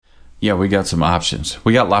Yeah, we got some options.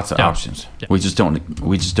 We got lots of options. Yeah. We just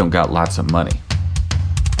don't got lots of money.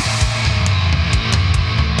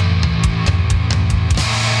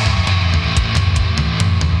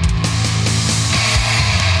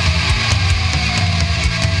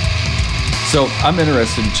 So I'm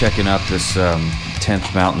interested in checking out this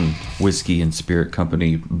 10th Mountain Whiskey and Spirit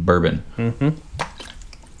Company bourbon.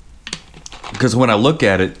 Because when I look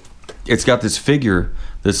at it, it's got this figure,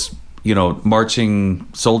 this marching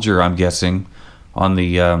soldier, I'm guessing, on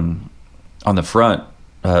the front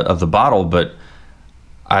of the bottle, but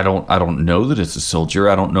I don't know that it's a soldier.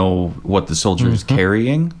 I don't know what the soldier is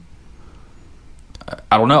carrying.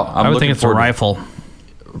 I don't know. I would think it's a rifle.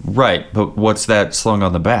 Right, but what's that slung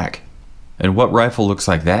on the back? And what rifle looks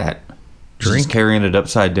like that? Just carrying it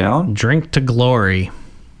upside down? Drink to glory.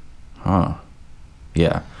 Huh.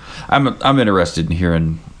 Yeah. I'm interested in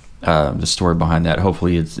hearing the story behind that.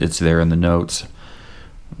 Hopefully it's there in the notes.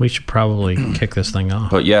 We should probably kick this thing off.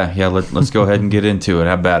 But yeah, let's go ahead and get into it.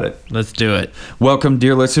 How about it? Let's do it. Welcome,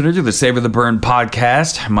 dear listener, to the Savor the Burn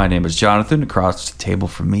podcast. My name is Jonathan. Across the table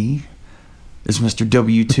from me is Mr.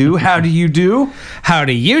 W2. How do you do? How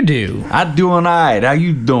do you do? I'm doing all right. How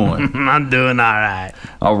you doing? I'm doing all right.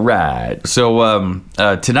 All right. So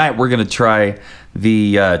tonight we're going to try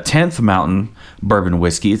the 10th Mountain Bourbon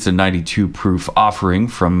Whiskey. It's a 92 proof offering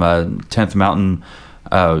from 10th Mountain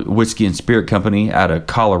Whiskey and Spirit Company out of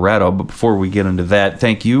Colorado. But before we get into that,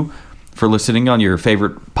 thank you for listening on your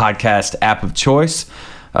favorite podcast app of choice.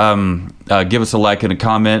 Give us a like and a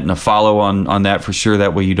comment and a follow on that for sure.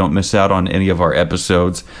 That way you don't miss out on any of our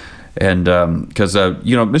episodes. And because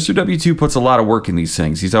Mr. W2 puts a lot of work in these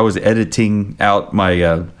things. He's always editing out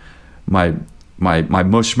my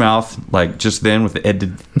mush mouth, like just then with the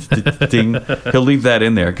editing. He'll leave that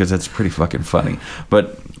in there because that's pretty fucking funny.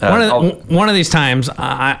 But one of these times,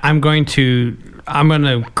 I'm going to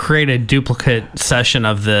create a duplicate session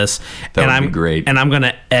of this. That would be great. And I'm going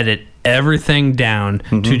to edit everything down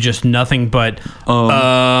to just nothing but so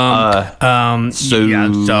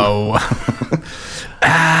yeah, so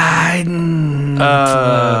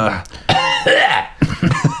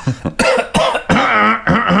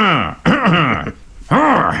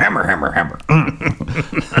hammer.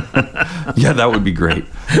 Yeah, that would be great.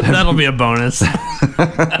 That'll be a bonus. A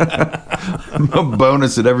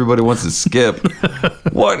bonus that everybody wants to skip.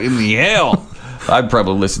 What in the hell? I'd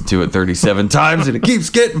probably listen to it 37 times, and it keeps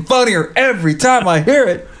getting funnier every time I hear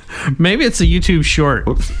it. Maybe it's a YouTube short.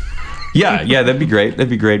 Whoops. Yeah, that'd be great.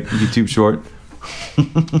 YouTube short.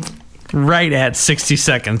 Right at 60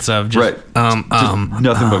 seconds of just,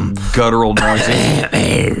 nothing but guttural noises.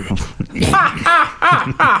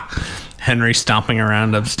 Henry stomping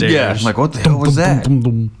around upstairs. Yeah, I'm like, what the hell was that?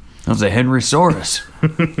 That was a Henrysaurus.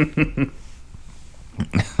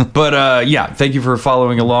 But thank you for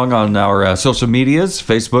following along on our social medias: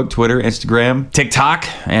 Facebook, Twitter, Instagram, TikTok,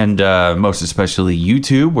 and most especially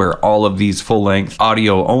YouTube, where all of these full-length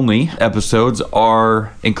audio-only episodes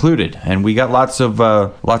are included. And we got lots of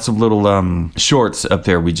little shorts up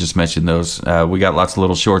there. We just mentioned those. We got lots of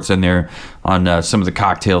little shorts in there on some of the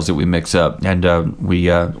cocktails that we mix up, and we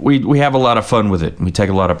have a lot of fun with it. We take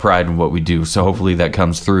a lot of pride in what we do. So hopefully that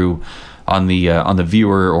comes through on the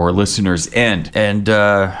viewer or listener's end, and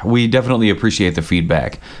we definitely appreciate the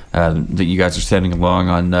feedback that you guys are sending along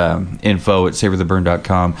on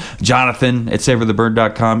info@savortheburn.com, Jonathan at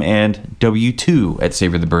savortheburn.com, and W2 at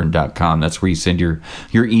savortheburn.com. That's where you send your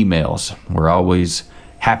emails. We're always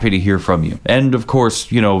happy to hear from you, and of course,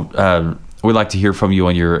 we'd like to hear from you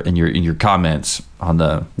on your comments on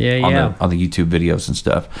the YouTube videos and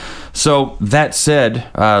stuff. So that said,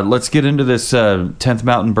 let's get into this 10th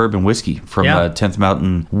Mountain Bourbon Whiskey from 10th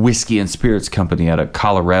Mountain Whiskey and Spirits Company out of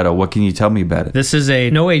Colorado. What can you tell me about it? This is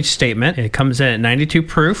a no-age statement. It comes in at 92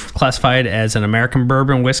 proof, classified as an American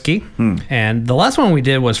bourbon whiskey. And the last one we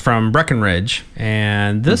did was from Breckenridge,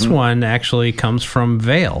 and this one actually comes from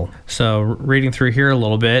Vail. So reading through here a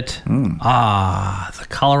little bit, the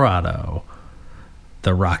Colorado,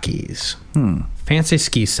 the Rockies, fancy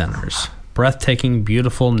ski centers, breathtaking,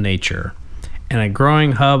 beautiful nature, and a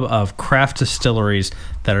growing hub of craft distilleries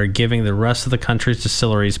that are giving the rest of the country's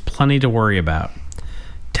distilleries plenty to worry about.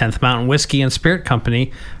 10th Mountain Whiskey and Spirit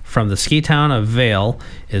Company from the ski town of Vail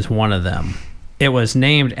is one of them. It was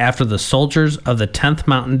named after the soldiers of the 10th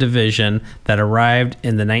Mountain Division that arrived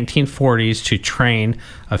in the 1940s to train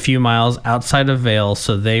a few miles outside of Vail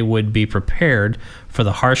so they would be prepared for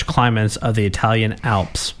the harsh climates of the Italian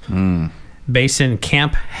Alps. Based in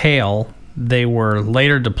Camp Hale, they were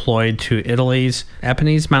later deployed to Italy's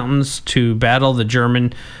Apennines Mountains to battle the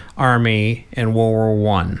German army in World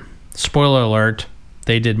War I. Spoiler alert,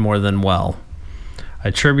 they did more than well.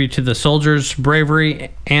 A tribute to the soldiers' bravery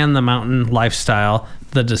and the mountain lifestyle,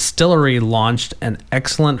 the distillery launched an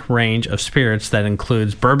excellent range of spirits that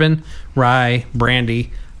includes bourbon, rye,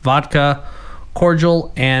 brandy, vodka,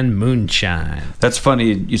 cordial, and moonshine. That's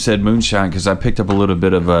funny you said moonshine because I picked up a little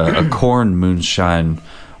bit of a corn moonshine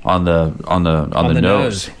on the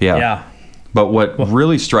nose. Yeah. But what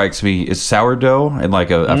really strikes me is sourdough and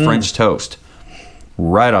like a French toast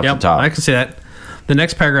right off the top. I can see that. The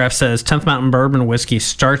next paragraph says 10th Mountain Bourbon Whiskey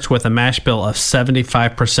starts with a mash bill of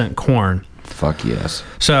 75% corn. Fuck yes.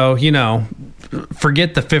 So,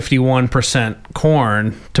 forget the 51%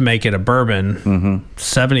 corn to make it a bourbon.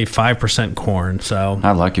 75% corn. So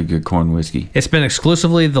I like a good corn whiskey. It's been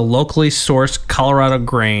exclusively the locally sourced Colorado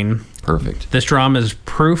grain. Perfect. This drum is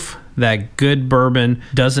proof that good bourbon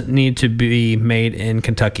doesn't need to be made in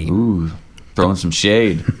Kentucky. Ooh, throwing some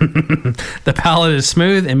shade. The palate is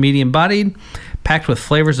smooth and medium-bodied, packed with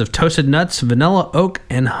flavors of toasted nuts, vanilla, oak,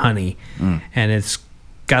 and honey. And it's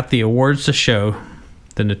got the awards to show.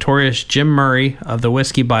 The notorious Jim Murray of the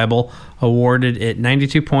Whiskey Bible awarded it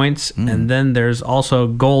 92 points. And then there's also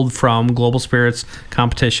gold from Global Spirits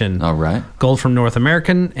Competition. All right. Gold from North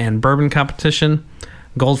American and Bourbon Competition.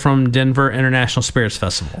 Gold from Denver International Spirits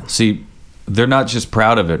Festival. See, they're not just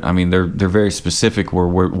proud of it. I mean, they're very specific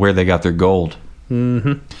where they got their gold.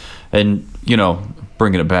 And,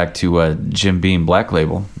 bringing it back to Jim Beam Black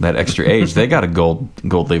Label, that extra age, they got a gold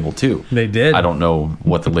label too. They did. I don't know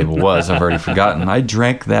what the label was. I've already forgotten. I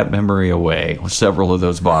drank that memory away with several of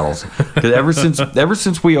those bottles. 'Cause ever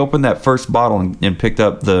since we opened that first bottle and picked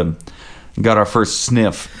up got our first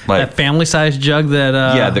sniff, like that family-sized jug that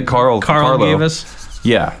that Carlo gave us.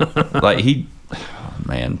 Yeah, like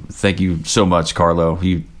man, thank you so much, Carlo.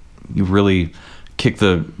 You really kicked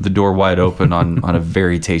the door wide open on a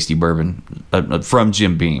very tasty bourbon from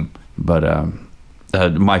Jim Beam. But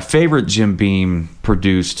my favorite Jim Beam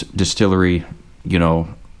produced distillery,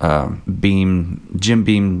 Jim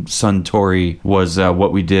Beam Suntory was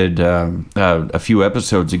what we did a few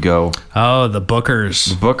episodes ago. Oh, the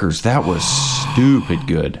Bookers. That was stupid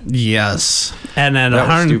good. Yes. And then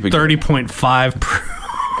 130.5 proof.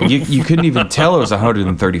 You couldn't even tell it was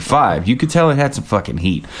 135. You could tell it had some fucking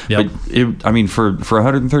heat. Yep. But for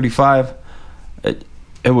 135,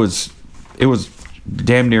 it was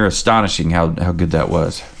damn near astonishing how good that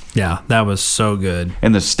was. Yeah, that was so good.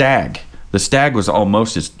 And the stag was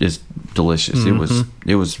almost as delicious.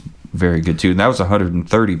 It was very good too. And that was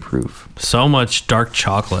 130 proof. So much dark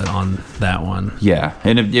chocolate on that one. Yeah,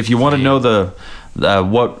 and if you want to know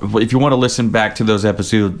if you want to listen back to those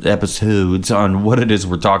episodes on what it is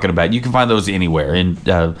we're talking about, you can find those anywhere in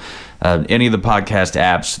any of the podcast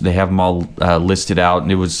apps. They have them all listed out,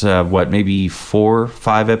 and it was maybe 4 or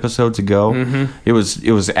 5 episodes ago. It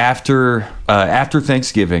was after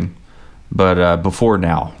Thanksgiving, but before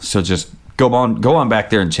now. So just go on back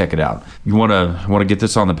there and check it out. You want to get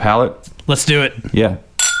this on the palate? Let's do it. Yeah.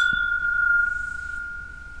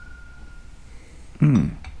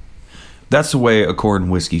 That's the way a corn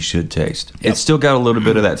whiskey should taste. Yep. It's still got a little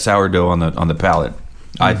bit of that sourdough on the palate,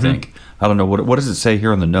 I think. I don't know. What does it say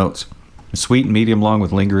here on the notes? Sweet and medium long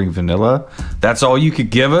with lingering vanilla. That's all you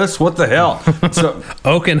could give us? What the hell? So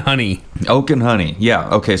oak and honey. Oak and honey. Yeah.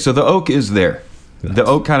 Okay. So the oak is there. The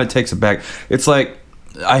oak kind of takes it back. It's like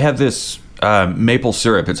I have this maple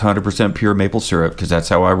syrup. It's 100% pure maple syrup because that's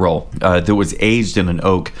how I roll. That was aged in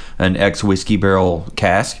an ex-whiskey barrel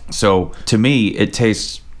cask. So to me, it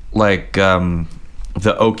tastes like the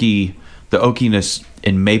oakiness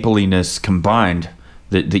and mapliness combined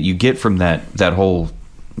that you get from that whole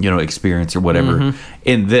experience or whatever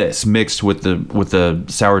in this mixed with the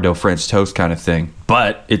sourdough French toast kind of thing.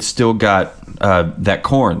 But it's still got that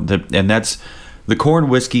corn, and that's the corn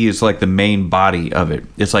whiskey is like the main body of it.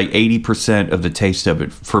 It's like 80% of the taste of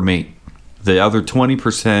it for me. The other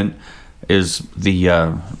 20% is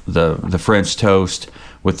the French toast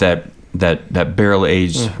with that barrel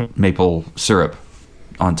aged maple syrup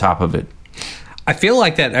on top of it. I feel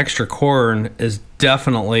like that extra corn is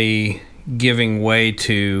definitely giving way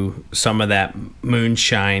to some of that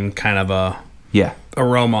moonshine kind of a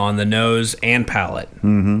aroma on the nose and palate.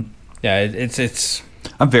 Yeah, it's.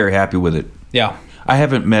 I'm very happy with it. Yeah. I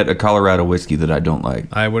haven't met a Colorado whiskey that I don't like.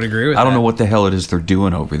 I would agree with that. I don't know what the hell it is they're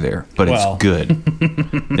doing over there, but it's good.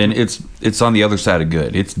 And it's on the other side of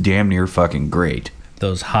good. It's damn near fucking great.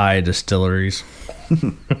 Those high distilleries.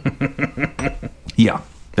 Yeah,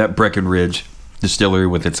 that Breckenridge distillery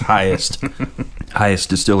with its highest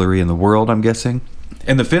distillery in the world, I'm guessing.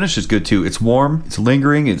 And the finish is good too. It's warm, it's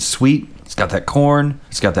lingering, it's sweet. It's got that corn,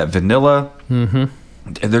 it's got that vanilla. And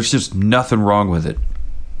there's just nothing wrong with it.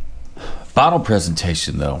 Bottle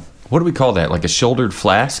presentation though. what do we call that? Like a shouldered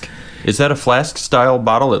flask? Is that a flask style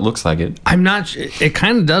bottle? It looks like it. I'm not. It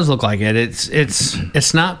kind of does look like it.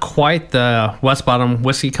 It's not quite the West Bottom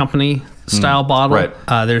Whiskey Company style bottle.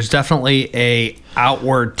 right. There's definitely a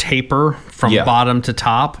outward taper from bottom to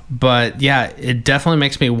top, but yeah, it definitely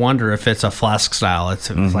makes me wonder if it's a flask style. It's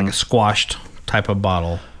like a squashed type of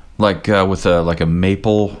bottle. Like with a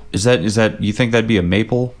maple. Is that you think that'd be a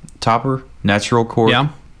maple topper? Natural cork? Yeah.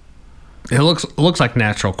 It looks like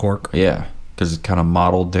natural cork. Yeah, because it's kind of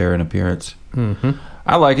modeled there in appearance. Mm-hmm.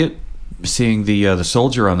 I like it. Seeing the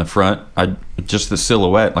soldier on the front, just the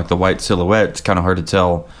silhouette, like the white silhouette, it's kind of hard to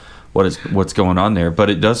tell what's going on there.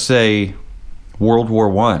 But it does say World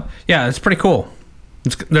War I. Yeah, it's pretty cool.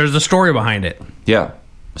 There's a story behind it. Yeah,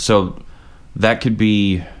 so that could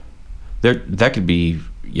be there. That could be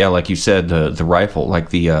like you said, the rifle,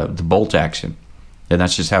 like the bolt action, and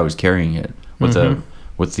that's just how he's carrying it with the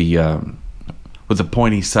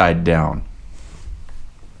pointy side down.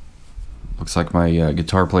 Looks like my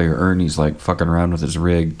guitar player Ernie's like fucking around with his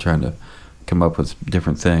rig, trying to come up with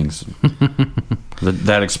different things.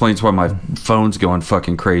 That explains why my phone's going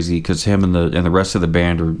fucking crazy, because him and the rest of the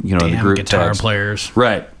band are, Damn, the group guitar text. players.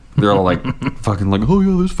 Right. They're all like fucking like, oh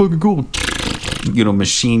yeah, that's fucking cool.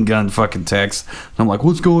 Machine gun fucking text. And I'm like,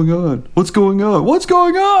 what's going on? What's going on? What's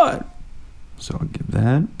going on? So I'll give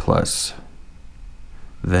that plus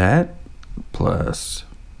that plus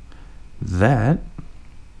that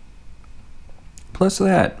plus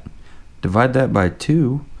that. Divide that by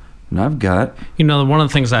 2, and I've got. One of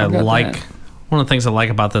the things I like. That. One of the things I like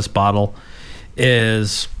about this bottle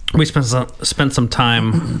is we spent some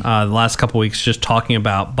time the last couple weeks just talking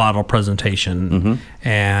about bottle presentation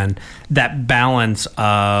and that balance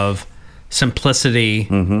of simplicity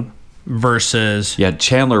versus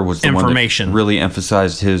Chandler was the information. One that really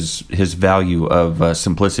emphasized his value of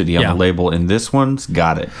simplicity on the label, and this one's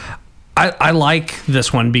got it. I like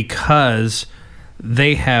this one because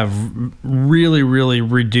they have really, really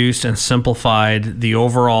reduced and simplified the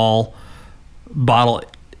overall bottle.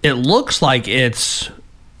 It looks like it's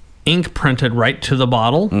ink printed right to the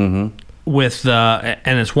bottle with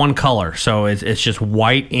and it's one color, so it's just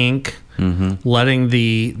white ink, letting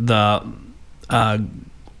the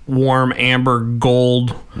warm amber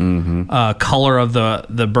gold color of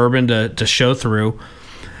the bourbon to show through.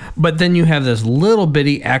 But then you have this little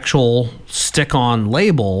bitty actual stick-on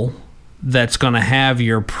label that's going to have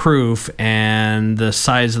your proof and the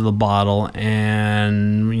size of the bottle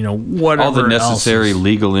and whatever all the necessary else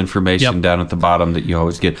legal information down at the bottom that you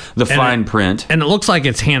always get, the fine print, and it looks like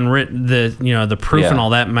it's handwritten. The proof and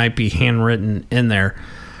all that might be handwritten in there.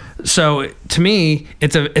 So to me,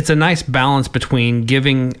 it's a nice balance between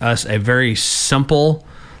giving us a very simple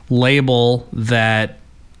label that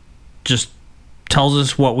just tells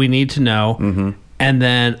us what we need to know, and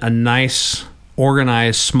then a nice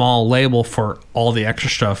organized small label for all the extra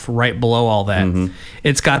stuff right below all that.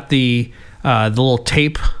 It's got the little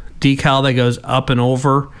tape decal that goes up and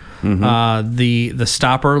over the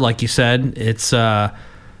stopper, like you said. It's a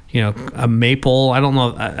maple. I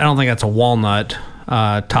don't think that's a walnut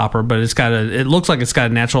topper, but it looks like it's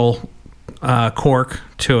got a natural cork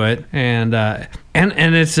to it, and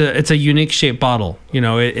it's a unique shaped bottle.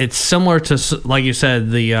 It's similar to, like you said,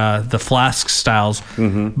 the flask styles,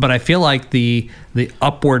 but I feel like the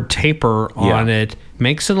upward taper on it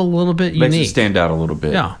makes it a little bit unique. Makes it stand out a little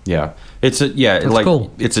bit. Yeah. It's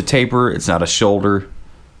cool. It's a taper. It's not a shoulder.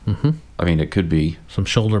 I mean, it could be some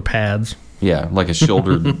shoulder pads. Yeah, like a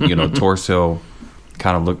shouldered, torso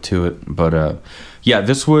kind of look to it. But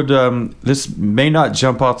this may not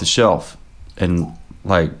jump off the shelf and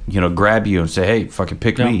grab you and say, hey, fucking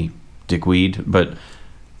pick me, dickweed. But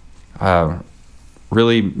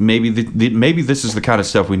really, maybe this is the kind of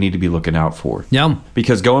stuff we need to be looking out for. Yeah.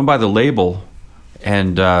 Because going by the label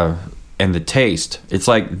and the taste, it's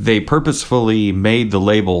like they purposefully made the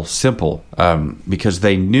label simple because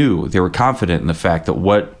they were confident in the fact that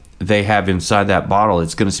what they have inside that bottle,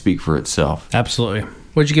 it's going to speak for itself. Absolutely.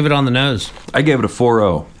 What'd you give it on the nose? I gave it a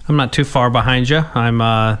 4.0. I'm not too far behind you. I'm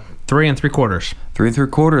 3 3/4. 3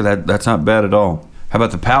 3/4. That's not bad at all. How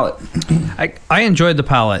about the palate? I enjoyed the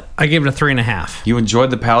palate. I gave it a 3.5. You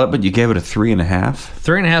enjoyed the palate, but you gave it a 3.5.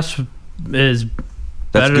 3.5 is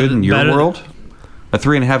that's good in your world. A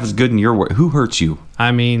 3.5 is good in your world. Who hurt you?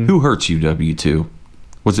 I mean, who hurt you? W2.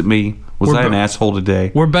 Was it me? Was I an asshole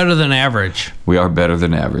today? We're better than average. We are better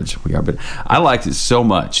than average. We are better. I liked it so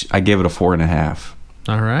much. I gave it a 4.5.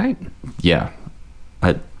 All right. Yeah.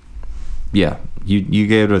 You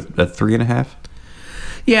gave it a 3.5?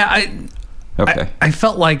 Yeah, okay. I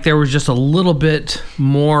felt like there was just a little bit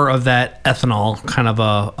more of that ethanol kind of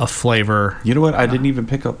a flavor. You know what? I didn't even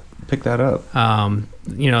pick pick that up.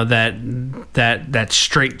 That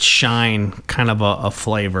straight shine kind of a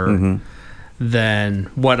flavor than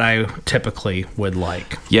what I typically would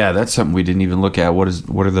like. Yeah, that's something we didn't even look at. What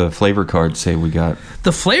are the flavor cards say we got?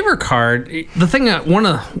 The flavor card, the thing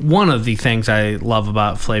one of the things I love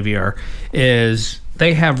about Flaviar is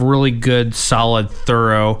they have really good, solid,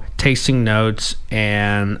 thorough tasting notes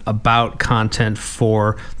and about content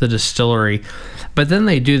for the distillery. But then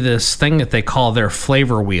they do this thing that they call their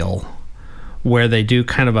flavor wheel, where they do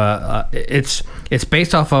kind of it's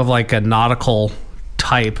based off of like a nautical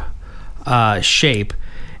type shape,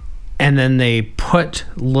 and then they put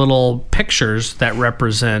little pictures that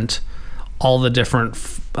represent all the different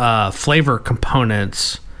flavor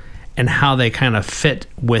components and how they kind of fit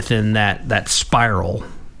within that spiral,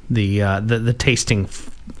 the tasting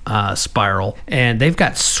spiral. And they've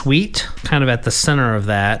got sweet kind of at the center of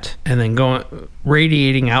that, and then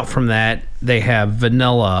radiating out from that, they have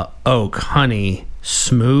vanilla, oak, honey,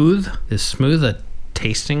 smooth. Is smooth a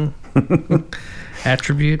tasting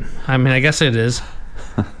attribute? I mean, I guess it is.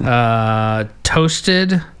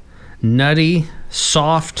 Toasted, nutty,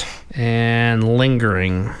 soft, and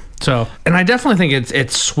lingering. So, and I definitely think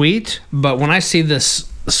it's sweet, but when I see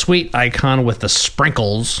this sweet icon with the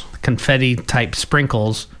sprinkles, confetti type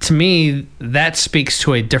sprinkles, to me that speaks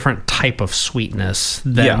to a different type of sweetness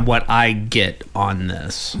than what I get on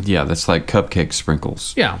this. Yeah, that's like cupcake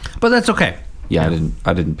sprinkles. Yeah, but that's okay. Yeah,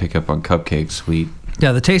 I didn't pick up on cupcake sweet.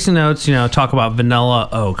 Yeah, the tasting notes, talk about vanilla,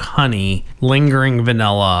 oak, honey, lingering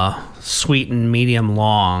vanilla, sweet and medium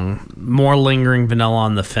long, more lingering vanilla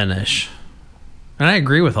on the finish. And I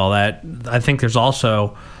agree with all that. I think there's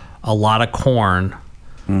also a lot of corn,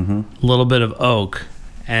 a little bit of oak,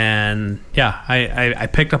 and yeah, I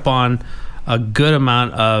picked up on a good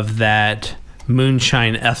amount of that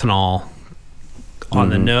moonshine ethanol on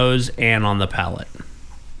the nose and on the palate.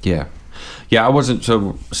 Yeah. Yeah, I wasn't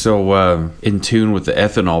so in tune with the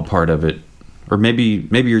ethanol part of it, or maybe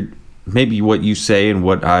what you say and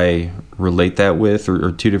what I relate that with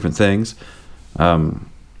are two different things.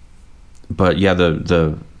 But yeah,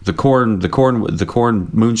 the corn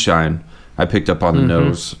moonshine I picked up on the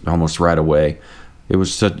nose almost right away. It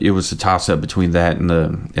was a toss up between that and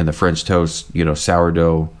the French toast,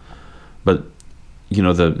 sourdough, but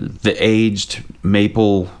the aged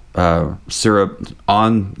maple syrup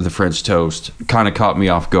on the French toast kind of caught me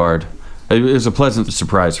off guard. It was a pleasant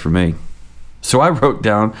surprise for me. So I wrote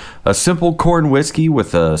down a simple corn whiskey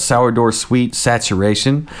with a sourdough sweet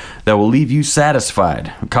saturation that will leave you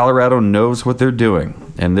satisfied. Colorado knows what they're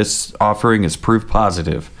doing, and this offering is proof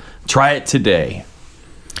positive. Try it today.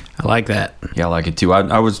 I like that. Yeah, I like it too.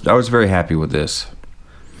 I was very happy with this.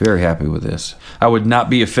 Very happy with this. I would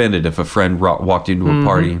not be offended if a friend walked into a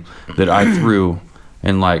party that I threw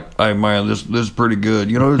and like, hey man, this is pretty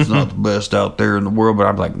good. It's not the best out there in the world, but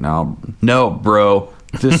I'm like, no, bro.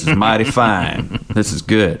 This is mighty fine. This is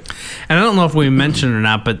good. And I don't know if we mentioned or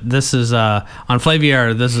not, but this is on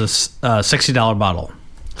Flaviar. This is a $60 bottle.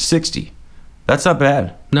 $60. That's not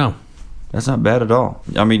bad. No, that's not bad at all.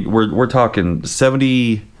 I mean, we're talking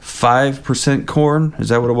 75% corn. Is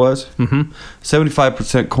that what it was?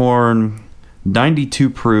 75% corn, 92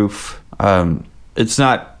 proof. It's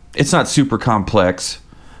not super complex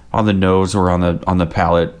on the nose or on the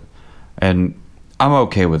palate, and I'm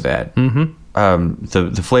okay with that.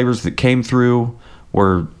 The flavors that came through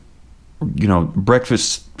were,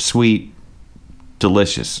 breakfast sweet,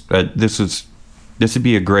 delicious. This would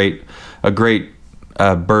be a great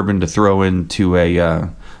bourbon to throw into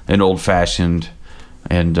an old fashioned,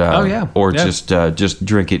 and just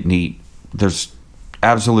drink it neat. There's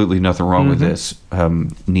absolutely nothing wrong with this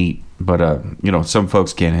neat, but some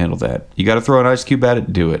folks can't handle that. You got to throw an ice cube at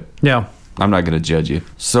it, do it. Yeah, I'm not going to judge you.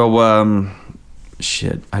 So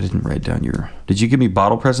shit, I didn't write down did you give me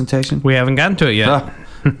bottle presentation? We haven't gotten to it yet.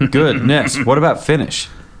 Good. Next, what about finish?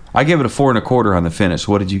 I gave it a 4 1/4 on the finish.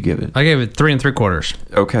 What did you give it? I gave it 3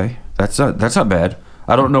 3/4. Okay, that's not bad.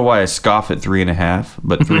 I don't know why I scoff at 3 1/2,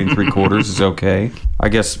 but 3 3/4 is okay. I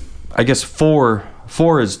guess 4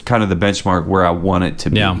 is kind of the benchmark where I want it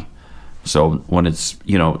to be. Yeah. So when it's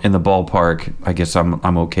in the ballpark, I guess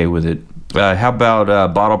I'm okay with it. How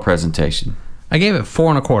about bottle presentation? I gave it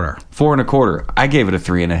 4 1/4. 4 1/4. I gave it a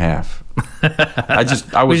 3 1/2.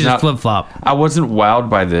 I was not flip flop. I wasn't wowed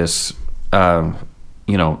by this,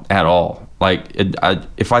 at all. Like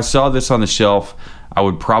if I saw this on the shelf, I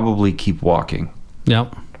would probably keep walking.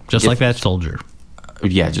 Yep, just like that soldier.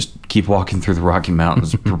 Yeah, just keep walking through the Rocky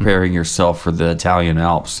Mountains, preparing yourself for the Italian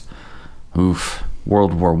Alps. Oof.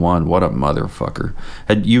 World War One. What a motherfucker!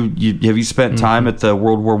 Have you spent time at the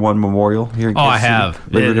World War One Memorial here in Kansas I City?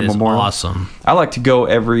 have. Liberty It is Memorial? awesome. I like to go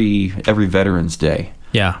every Veterans Day.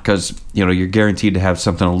 Yeah. Because, you're guaranteed to have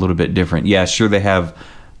something a little bit different. Yeah, sure, they have,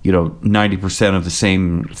 90% of the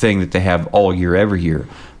same thing that they have all year, every year.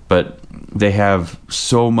 But they have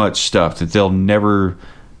so much stuff that they'll never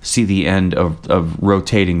see the end of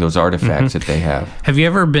rotating those artifacts that they have. Have you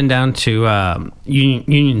ever been down to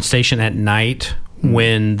Union Station at night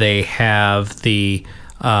when they have the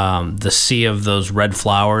sea of those red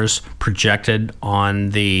flowers projected on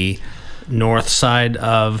the north side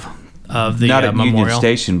of the Not at memorial? Union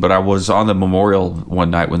Station, but I was on the memorial one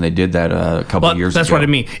night when they did that a couple of years ago. That's what I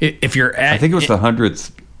mean. If you're at, I think it was the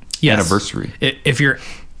 100th Yes. anniversary. If you're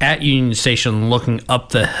at Union Station looking up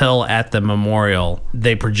the hill at the memorial,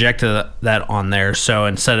 they projected that on there. So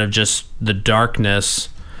instead of just the darkness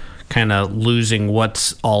kind of losing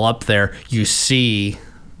what's all up there, you see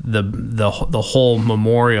the whole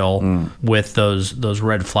memorial with those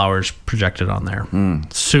red flowers projected on there.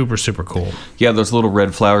 Super, super cool. Yeah, those little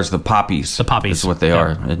red flowers, the poppies. The poppies. is what they Yeah.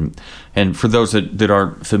 are. And for those that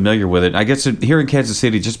aren't familiar with it, I guess here in Kansas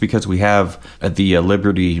City, just because we have at the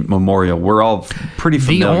Liberty Memorial, we're all pretty The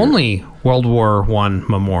familiar. only World War One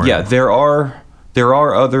memorial. Yeah, there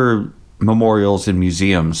are other memorials and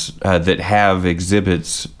museums that have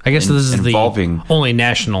exhibits. I guess this is involving the only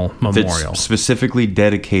national memorial. that's specifically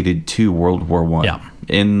dedicated to World War One Yeah.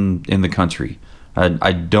 in the country.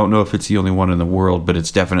 I don't know if it's the only one in the world, but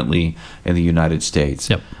it's definitely in the United States.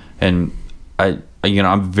 Yep. And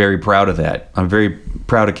I'm very proud of that. I'm very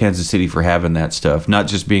proud of Kansas City for having that stuff, not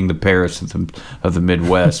just being the Paris of the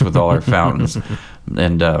Midwest with all our fountains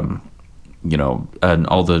and and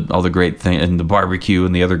all the great thing and the barbecue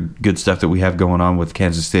and the other good stuff that we have going on with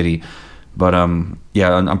Kansas City. But I'm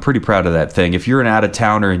pretty proud of that thing. If you're an out of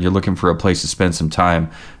towner and you're looking for a place to spend some time,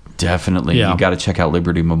 definitely you got to check out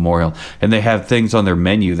Liberty Memorial. And they have things on their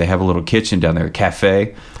menu. They have a little kitchen down there, a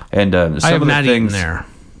cafe, and some I have of the not things eaten there.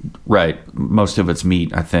 Right, most of it's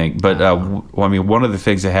meat, I think. But one of the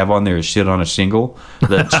things they have on there is shit on a shingle,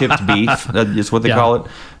 the chipped beef is what they call it.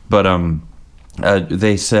 But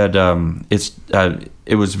they said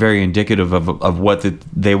it was very indicative of what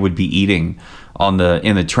they would be eating in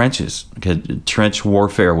the trenches, because trench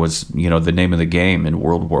warfare was the name of the game in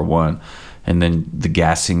World War One, and then the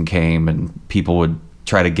gassing came and people would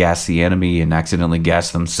try to gas the enemy and accidentally gas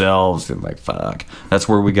themselves, and fuck, that's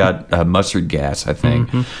where we got mustard gas, I think,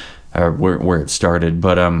 where it started.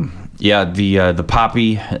 But the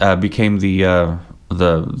poppy became the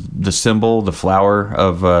symbol, the flower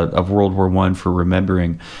of World War One for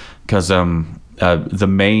remembering, because the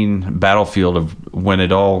main battlefield of when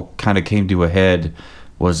it all kind of came to a head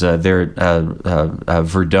was there at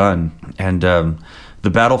Verdun, and the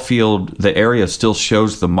battlefield, the area still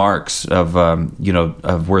shows the marks of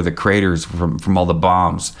of where the craters from all the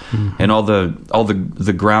bombs, and all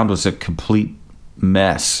the ground was a complete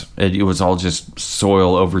mess. It was all just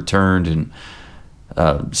soil overturned and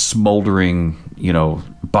smoldering,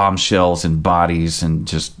 bombshells and bodies, and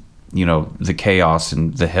just the chaos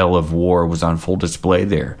and the hell of war was on full display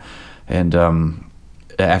there. And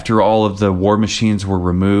after all of the war machines were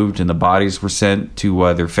removed and the bodies were sent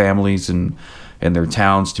to their families and their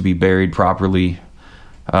towns to be buried properly,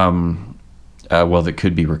 that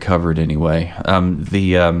could be recovered anyway.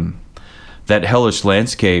 That hellish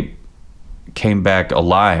landscape came back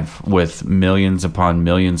alive with millions upon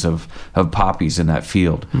millions of poppies in that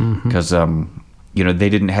field, because they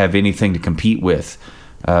didn't have anything to compete with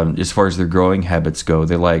as far as their growing habits go.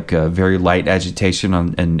 They like very light agitation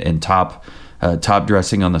and top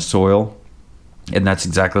dressing on the soil, and that's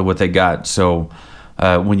exactly what they got. So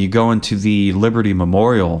when you go into the Liberty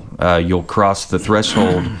Memorial, you'll cross the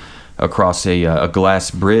threshold across a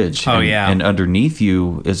glass bridge. And underneath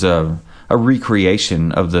you is a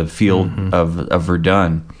recreation of the field of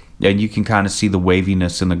Verdun, and you can kind of see the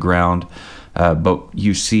waviness in the ground, but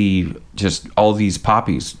you see just all these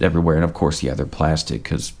poppies everywhere. And of course, they're plastic,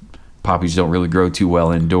 because poppies don't really grow too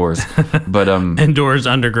well indoors. But indoors,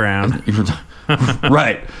 underground.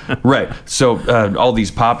 right. So all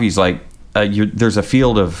these poppies, there's a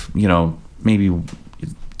field of maybe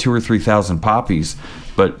 2,000 or 3,000 poppies,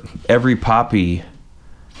 but every poppy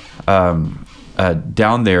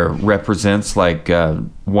down there represents 100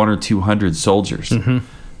 or 200 soldiers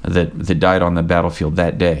that died on the battlefield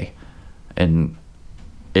that day, and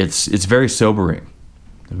it's very sobering,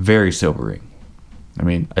 very sobering. I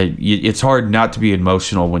mean, it's hard not to be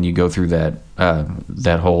emotional when you go through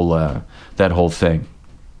that whole thing.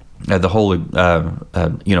 the whole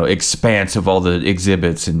expanse of all the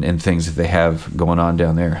exhibits and things that they have going on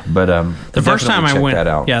down there. But the first time I went, that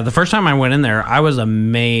out. yeah, the first time I went in there, I was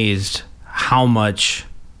amazed how much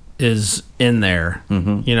is in there.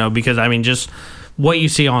 Because I mean, just what you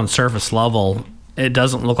see on surface level, it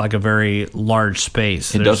doesn't look like a very large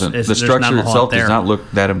space. It doesn't. The structure itself does not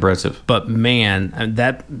look that impressive. But man,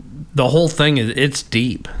 the whole thing it's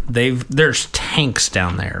deep. There's tanks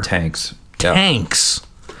down there. Tanks.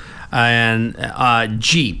 And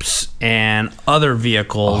Jeeps and other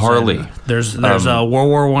vehicles. Harley. There's a World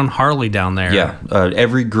War I Harley down there. Yeah.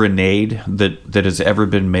 Every grenade that has ever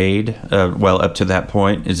been made, up to that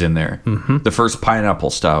point, is in there. The first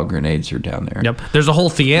pineapple style grenades are down there. Yep. There's a whole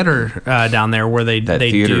theater down there where they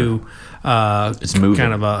do. It's moving.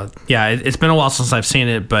 Kind of it's been a while since I've seen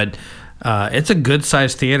it, but it's a good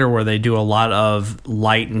sized theater where they do a lot of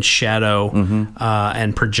light and shadow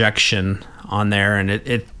and projection on there, and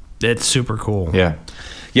it's super cool. Yeah.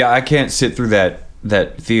 I can't sit through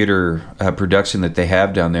that theater production that they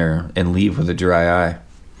have down there and leave with a dry eye.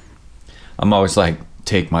 I'm always like,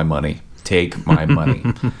 take my money.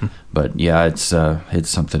 But yeah, it's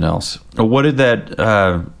something else. What did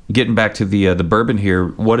that? Getting back to the bourbon here,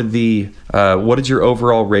 what did your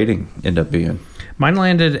overall rating end up being? Mine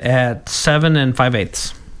landed at 7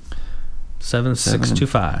 5/8.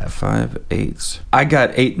 7.625. 5/8. I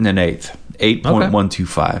got 8 1/8.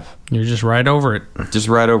 8.125. You're just right over it. Just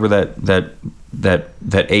right over that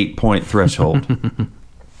 8-point threshold.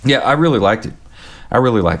 Yeah, I really liked it.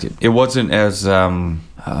 It wasn't as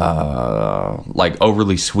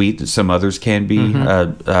overly sweet that some others can be.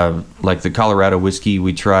 Like the Colorado whiskey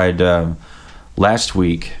we tried last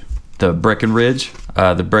week, the Breckenridge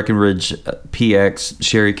PX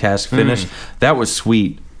Sherry Cask Finish. That was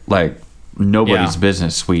sweet, like nobody's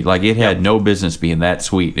business sweet. Like it had no business being that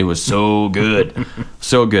sweet. It was so good.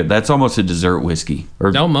 So good. That's almost a dessert whiskey.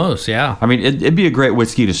 Almost, yeah. I mean, it'd be a great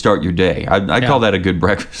whiskey to start your day. I call that a good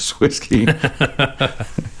breakfast whiskey.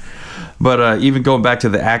 But even going back to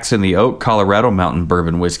the Axe and the Oak Colorado Mountain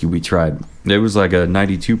Bourbon whiskey we tried, it was like a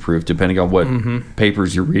 92 proof, depending on what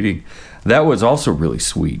papers you're reading. That was also really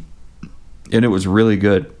sweet, and it was really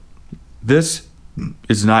good. This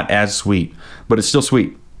is not as sweet, but it's still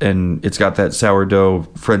sweet, and it's got that sourdough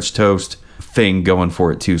French toast thing going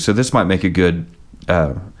for it too. So this might make a good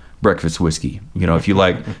breakfast whiskey. If you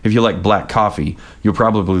like black coffee, you'll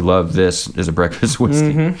probably love this as a breakfast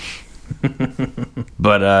whiskey.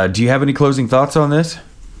 But do you have any closing thoughts on this?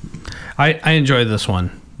 I enjoyed this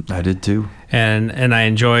one. I did too, and I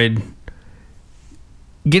enjoyed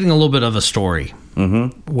getting a little bit of a story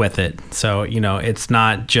with it. So it's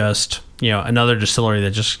not just another distillery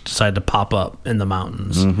that just decided to pop up in the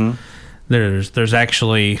mountains. There's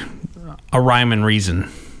actually a rhyme and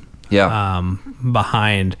reason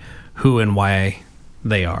behind who and why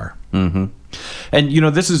they are. And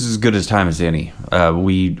this is as good as time as any.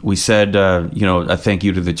 We said a thank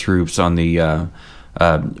you to the troops on the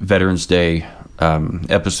Veterans Day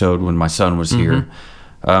episode when my son was here.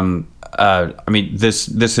 I mean,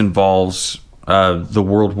 this involves the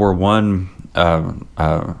World War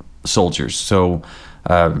I soldiers. So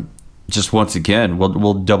just once again,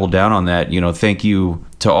 we'll double down on that. Thank you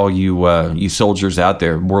to all you soldiers out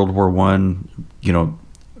there. World War I,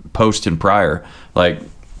 post and prior, like.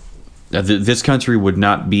 This country would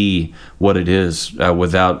not be what it is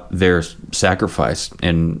without their sacrifice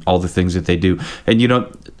and all the things that they do. And,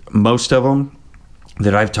 most of them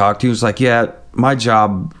that I've talked to is like, yeah, my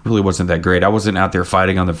job really wasn't that great. I wasn't out there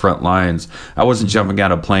fighting on the front lines. I wasn't jumping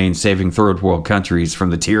out of planes, saving third world countries from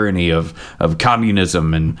the tyranny of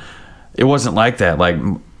communism. And it wasn't like that. Like,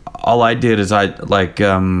 all I did is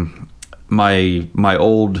my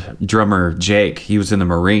old drummer, Jake, he was in the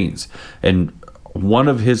Marines. And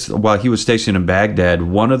while he was stationed in Baghdad,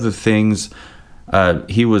 one of the things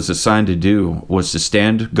he was assigned to do was to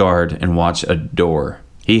stand guard and watch a door.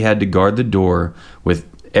 He had to guard the door with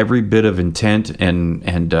every bit of intent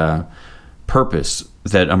and purpose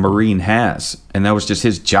that a Marine has, and that was just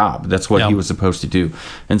his job. That's what he was supposed to do,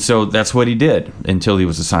 and so that's what he did until he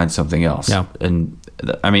was assigned something else. Yeah. And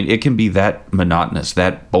I mean, it can be that monotonous,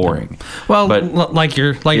 that boring. Well, but like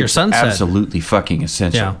your son said, absolutely fucking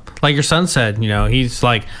essential. Yeah, like your son said, he's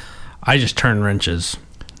like, I just turn wrenches.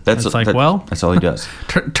 That's all he does.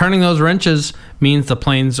 Turning those wrenches means the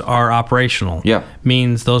planes are operational. Yeah,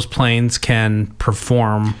 means those planes can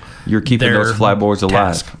perform. You're keeping those flyboys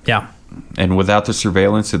alive. Yeah, and without the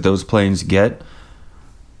surveillance that those planes get,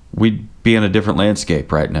 we'd be in a different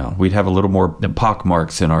landscape right now. We'd have a little more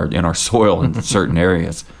pockmarks in our soil in certain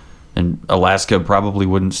areas, and Alaska probably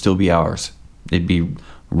wouldn't still be ours. It'd be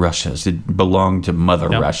Russia's. It belonged to Mother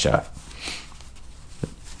Russia.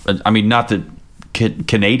 I mean, not that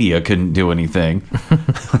Canada couldn't do anything.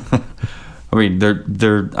 I mean,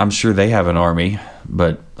 they're. I'm sure they have an army,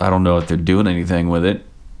 but I don't know if they're doing anything with it.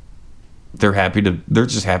 They're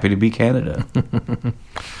just happy to be Canada.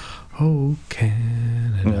 Oh,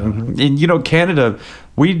 Canada. And Canada,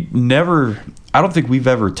 I don't think we've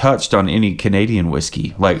ever touched on any Canadian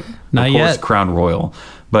whiskey. Like, not of course, yet. Crown Royal,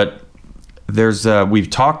 but we've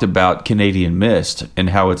talked about Canadian Mist and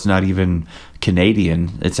how it's not even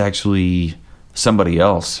Canadian. It's actually somebody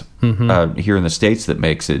else here in the States that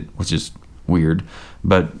makes it, which is weird.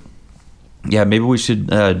 But yeah, maybe we should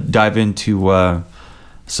dive into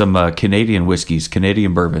some Canadian whiskeys,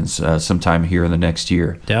 Canadian bourbons, sometime here in the next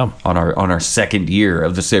year. Yeah. On our second year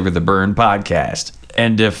of the Savor the Burn podcast.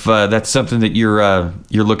 And if that's something that you're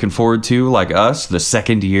looking forward to, like us, the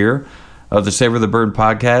second year of the Savor the Burn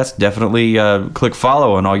podcast, definitely click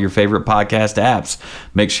follow on all your favorite podcast apps.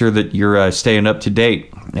 Make sure that you're staying up to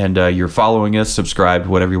date and you're following us, subscribed,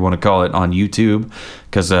 whatever you want to call it, on YouTube,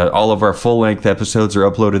 because all of our full-length episodes are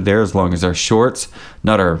uploaded there, as long as our shorts,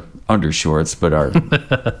 not our undershorts, but our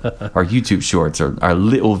our YouTube shorts, our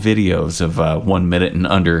little videos of 1 minute and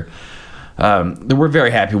under. That we're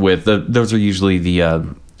very happy with. Those are usually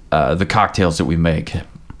the cocktails that we make,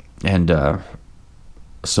 and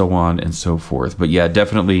so on and so forth. But yeah,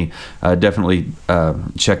 definitely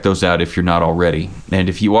check those out if you're not already. And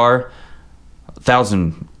if you are, a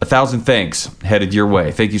thousand thanks headed your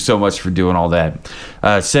way. Thank you so much for doing all that.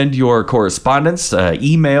 Send your correspondence,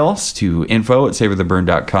 emails to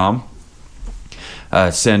info@savortheburn.com.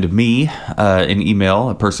 Send me an email,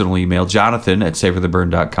 a personal email,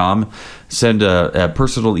 Jonathan@savortheburn.com. Send a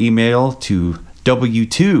personal email to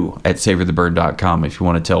w2@savortheburn.com if you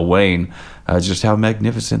want to tell Wayne just how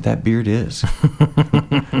magnificent that beard is.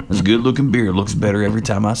 It's a good looking beard. Looks better every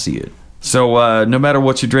time I see it. So no matter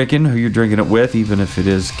what you're drinking, who you're drinking it with, even if it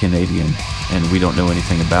is Canadian, and we don't know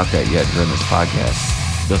anything about that yet during this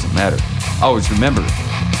podcast, doesn't matter. Always remember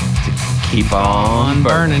to keep on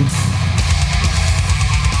burning.